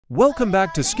Welcome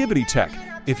back to SKIBIDI Tech.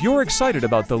 If you're excited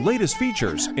about the latest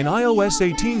features in iOS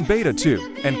 18 Beta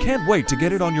 2 and can't wait to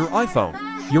get it on your iPhone,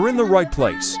 you're in the right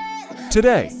place.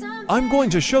 Today, I'm going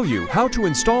to show you how to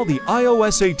install the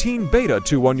iOS 18 Beta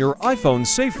 2 on your iPhone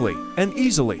safely and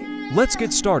easily. Let's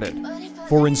get started.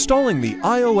 For installing the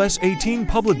iOS 18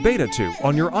 Public Beta 2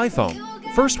 on your iPhone,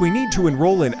 first we need to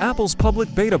enroll in Apple's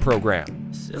Public Beta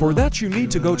program. For that you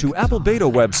need to go to Apple Beta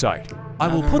website. I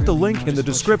will put the link in the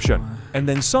description, and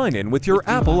then sign in with your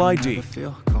Apple ID.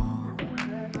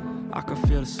 I can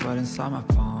feel the sweat inside my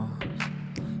palms.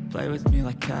 Play with me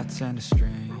like cats and a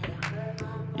string.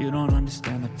 You don't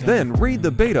understand the pain. Then read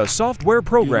the Beta Software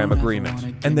Program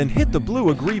Agreement, and then hit the blue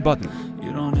Agree button.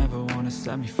 You don't ever want to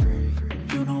set me free.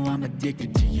 You know I'm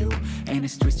addicted to you, and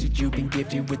it's twisted. You've been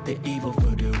gifted with the evil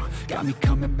voodoo. Got me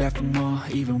coming back for more,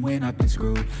 even when I've been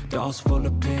screwed. Dolls full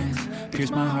of pins, pierce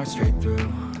my heart straight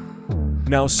through.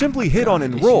 Now simply hit on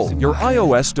Enroll your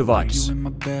iOS device.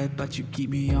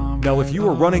 Now if you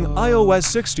are running iOS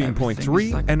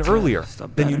 16.3 and earlier,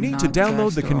 then you need to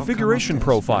download the configuration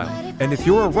profile. And if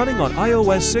you are running on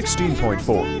iOS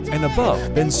 16.4 and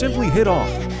above, then simply hit on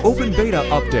Open Beta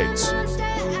Updates.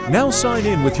 Now sign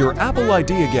in with your Apple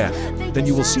ID again. Then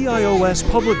you will see iOS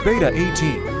Public Beta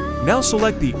 18. Now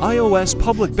select the iOS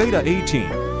Public Beta 18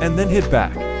 and then hit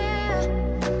back.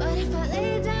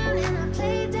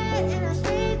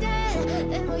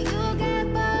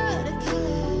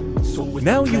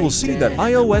 Now you will see that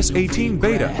iOS 18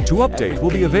 Beta 2 update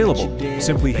will be available.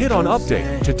 Simply hit on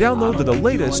Update to download the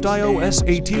latest iOS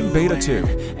 18 Beta 2.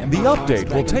 The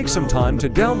update will take some time to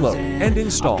download and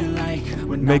install.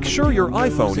 Make sure your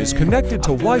iPhone is connected to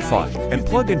Wi-Fi and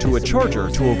plugged into a charger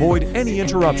to avoid any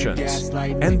interruptions.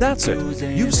 And that's it.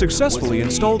 You've successfully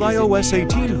installed iOS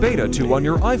 18 Beta 2 on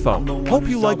your iPhone. Hope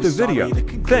you liked the video.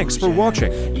 Thanks for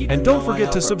watching, and don't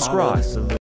forget to subscribe.